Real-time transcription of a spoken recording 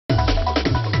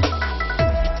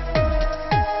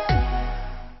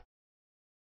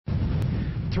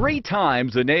3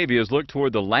 times the Navy has looked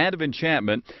toward the land of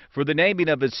enchantment for the naming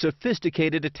of its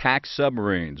sophisticated attack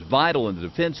submarines. Vital in the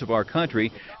defense of our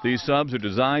country, these subs are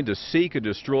designed to seek and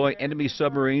destroy enemy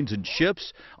submarines and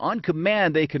ships. On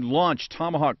command, they can launch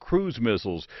Tomahawk cruise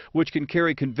missiles, which can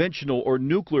carry conventional or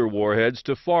nuclear warheads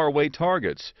to faraway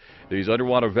targets. These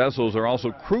underwater vessels are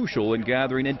also crucial in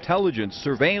gathering intelligence,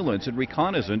 surveillance, and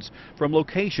reconnaissance from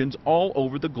locations all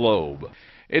over the globe.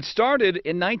 It started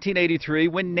in 1983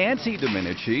 when Nancy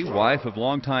Domenici, wife of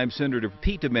longtime Senator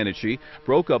Pete Domenici,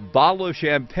 broke a bottle of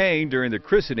champagne during the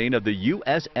christening of the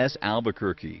USS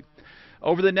Albuquerque.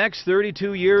 Over the next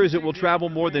 32 years, it will travel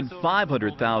more than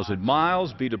 500,000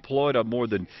 miles, be deployed on more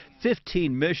than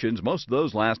 15 missions, most of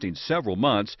those lasting several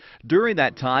months. During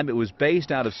that time, it was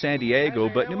based out of San Diego,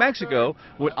 but New Mexico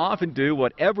would often do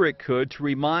whatever it could to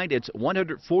remind its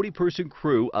 140-person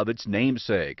crew of its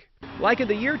namesake. Like in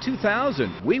the year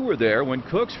 2000, we were there when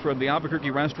cooks from the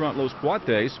Albuquerque restaurant Los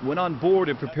Cuates went on board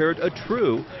and prepared a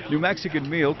true New Mexican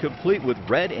meal complete with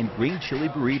red and green chili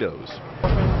burritos.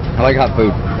 I like hot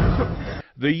food.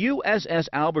 The USS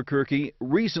Albuquerque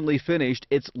recently finished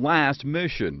its last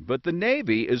mission, but the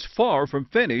Navy is far from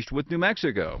finished with New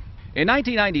Mexico. In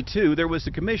 1992, there was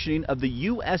the commissioning of the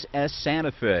USS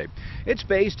Santa Fe. It's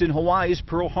based in Hawaii's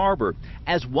Pearl Harbor.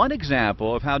 As one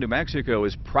example of how New Mexico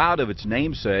is proud of its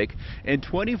namesake, in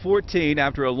 2014,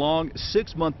 after a long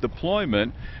 6-month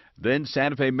deployment, then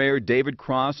Santa Fe Mayor David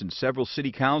Cross and several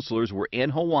city councilors were in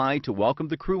Hawaii to welcome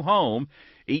the crew home.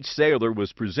 Each sailor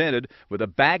was presented with a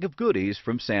bag of goodies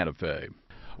from Santa Fe.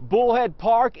 Bullhead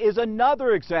Park is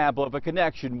another example of a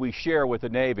connection we share with the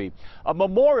Navy. A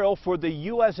memorial for the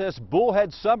USS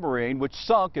Bullhead submarine, which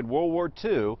sunk in World War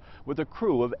II with a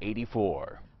crew of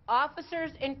 84.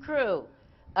 Officers and crew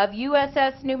of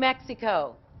USS New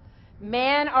Mexico,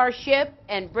 man our ship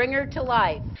and bring her to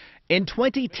life. In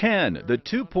 2010, the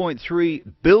 $2.3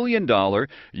 billion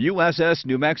USS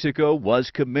New Mexico was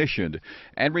commissioned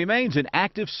and remains in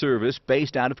active service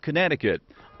based out of Connecticut.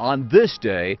 On this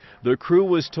day, the crew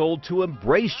was told to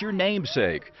embrace your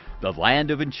namesake, the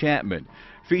land of enchantment,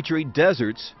 featuring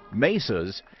deserts,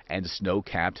 mesas, and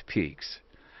snow-capped peaks.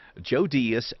 Joe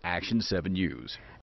Diaz, Action 7 News.